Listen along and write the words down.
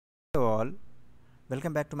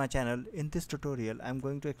Welcome back to my channel. In this tutorial, I'm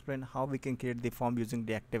going to explain how we can create the form using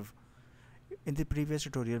Reactive. In the previous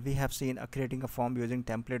tutorial, we have seen creating a form using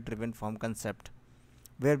template-driven form concept,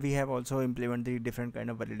 where we have also implemented the different kind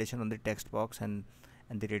of validation on the text box and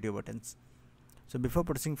the radio buttons. So before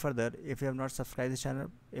proceeding further, if you have not subscribed this channel,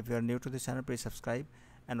 if you are new to this channel, please subscribe.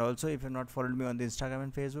 And also, if you have not followed me on the Instagram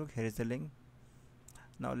and Facebook, here is the link.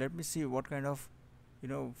 Now let me see what kind of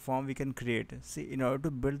form we can create. See, in order to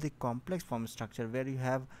build the complex form structure where you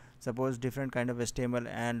have suppose different kind of HTML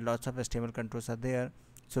and lots of HTML controls are there,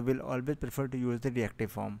 so we'll always prefer to use the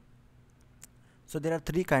reactive form. So there are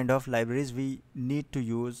three kind of libraries we need to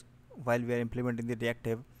use while we are implementing the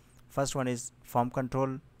reactive. First one is form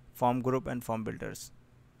control, form group, and form builders.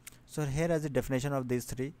 So here as a definition of these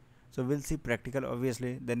three, so we'll see practical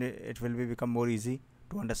obviously, then it will become more easy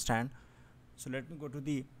to understand. So let me go to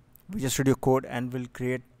the Visual Studio Code and we'll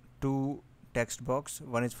create two text box.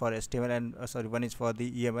 One is for HTML and one is for the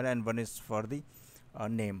EML and one is for the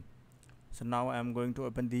name. So now I am going to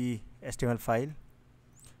open the HTML file.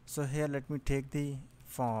 So here let me take the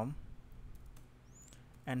form,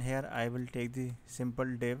 and here I will take the simple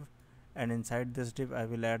div, and inside this div I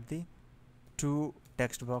will add the two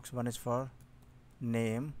text box. One is for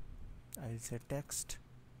name, I will say text,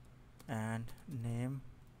 and name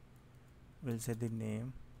will say the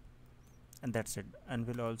name, and that's it. And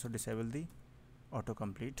we'll also disable the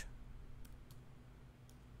autocomplete.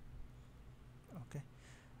 Okay,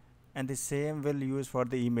 and the same will use for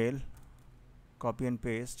the email. Copy and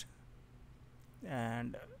paste,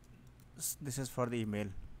 and this is for the email.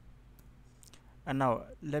 And now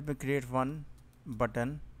let me create one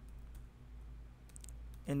button,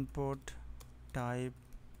 input type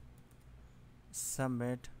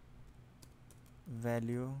submit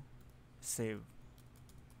value save.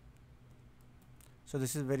 So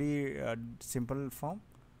this is very simple form,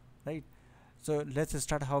 right? So let's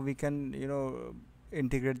start how we can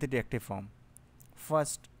integrate the reactive form.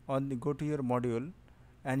 First, go to your module,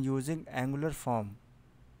 and using Angular form,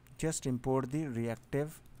 just import the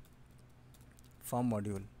reactive form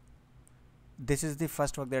module. This is the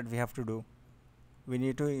first work that we have to do. We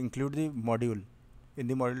need to include the module in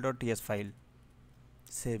the module.ts file.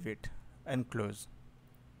 Save it and close.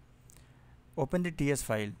 Open the TS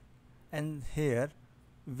file, and here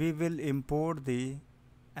we will import the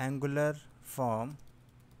Angular form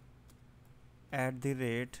at the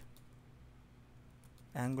rate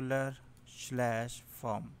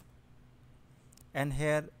Angular/form, and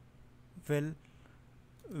here will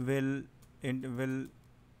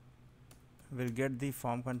get the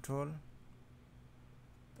form control,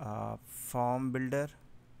 form builder,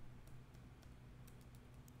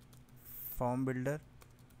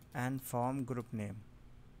 and form group name.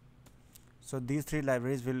 So these three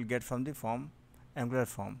libraries will get from the form Angular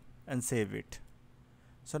form, and save it.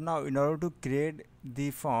 So now in order to create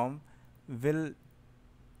the form, we'll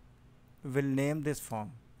name this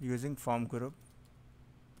form using form group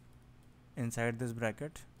inside this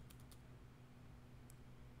bracket,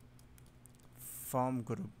 form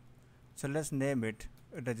group. So let's name it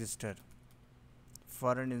register.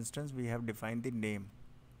 For an instance, we have defined the name.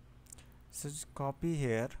 So just copy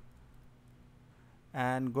here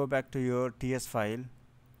and go back to your TS file.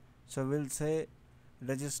 So we'll say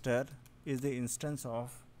register is the instance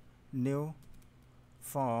of new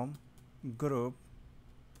form group,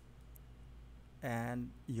 and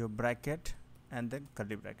your bracket and then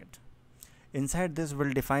curly bracket. Inside this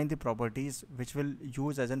we'll define the properties which will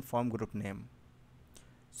use as a form group name.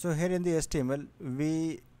 So here in the HTML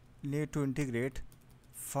we need to integrate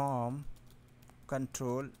form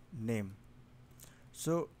control name.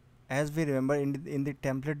 So as we remember, in the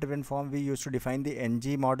template driven form we used to define the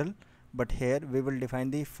ng model, but here we will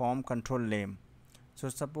define the form control name. So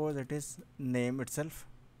suppose it is name itself,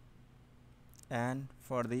 and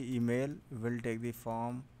for the email we'll take the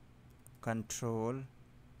form control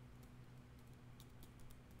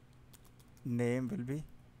name will be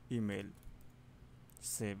email.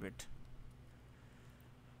 Save it.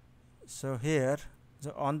 So here,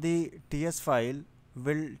 so on the TS file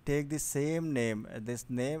we'll take the same name, this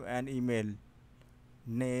name and email.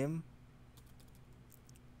 Name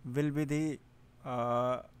will be the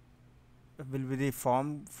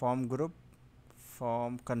form group,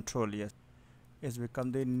 form control. Yes, is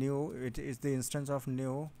become the new, it is the instance of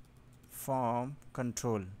new form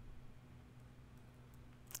control,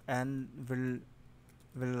 and will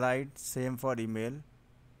write same for email,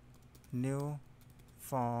 new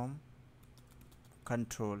form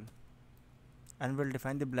control, and we'll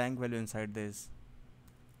define the blank value inside this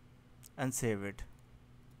and save it.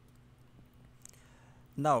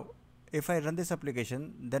 Now if I run this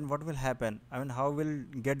application, then what will happen? I mean, how will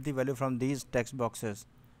get the value from these text boxes?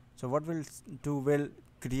 So what will do will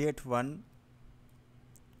create one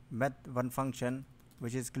function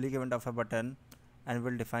which is click event of a button, and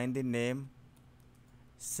will define the name,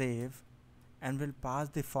 save, and will pass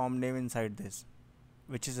the form name inside this,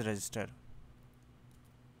 which is register.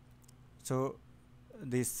 So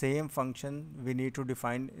the same function we need to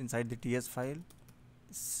define inside the TS file,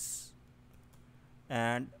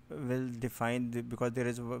 and will define the, because there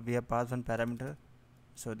is we have passed one parameter,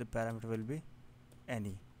 so the parameter will be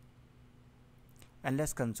any. And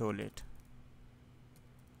let's console it.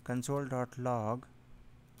 Console.log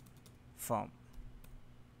form,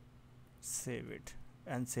 save it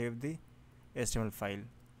and save the HTML file.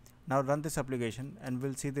 Now run this application and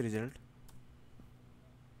we'll see the result.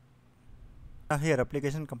 Now here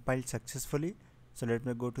application compiled successfully. So let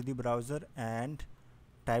me go to the browser and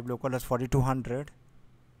type localhost 4200.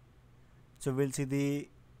 So we'll see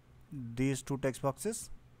these two text boxes,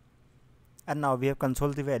 and now we have console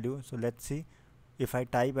the value. So let's see if I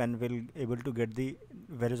type and will able to get the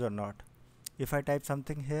values or not. If I type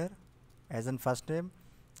something here as an first name,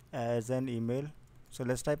 as an email, so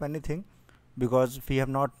let's type anything, because we have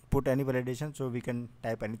not put any validation, so we can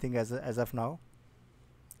type anything as of now.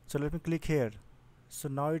 So let me click here. So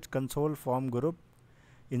now it's console form group.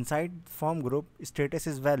 Inside form group, status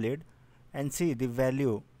is valid, and see the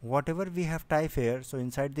value whatever we have typed here. So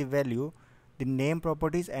inside the value, the name,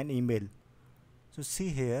 properties, and email. So see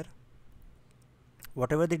here,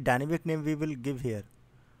 whatever the dynamic name we will give here,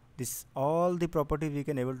 this all the properties we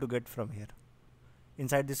can able to get from here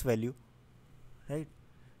inside this value, right?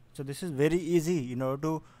 So this is very easy in order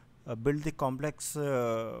to build the complex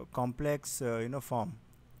form,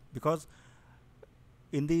 because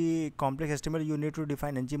in the complex HTML you need to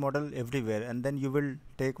define ng model everywhere, and then you will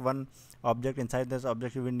take one object. Inside this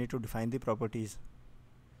object you will need to define the properties.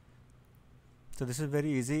 So this is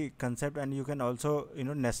very easy concept, and you can also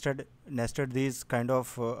nested these kind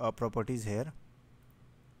of properties here.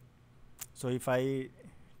 So if I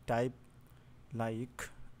type like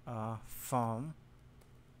form,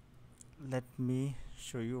 let me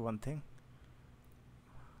show you one thing.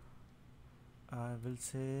 I will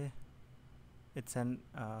say it's an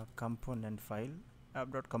component file,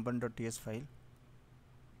 app.component.ts file.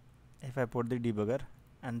 If I put the debugger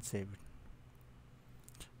and save it,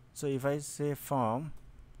 so if I say form,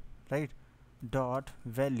 right, dot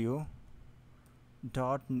value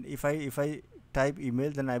dot, if I type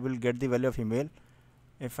email, then I will get the value of email.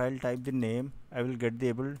 If I'll type the name, I will get the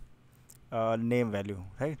able name value,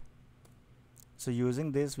 right? So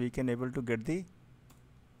using this we can able to get the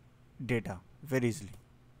data very easily.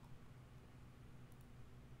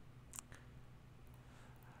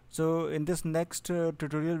 So in this next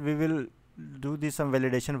tutorial we will do some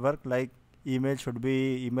validation work, like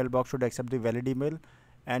email box should accept the valid email,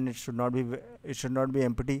 and it should not be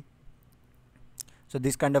empty. So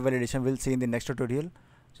this kind of validation we'll see in the next tutorial.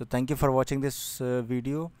 So thank you for watching this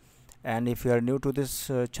video, and if you are new to this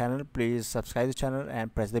channel, please subscribe the channel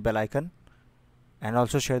and press the bell icon, and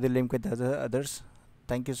also share the link with others.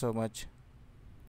 Thank you so much.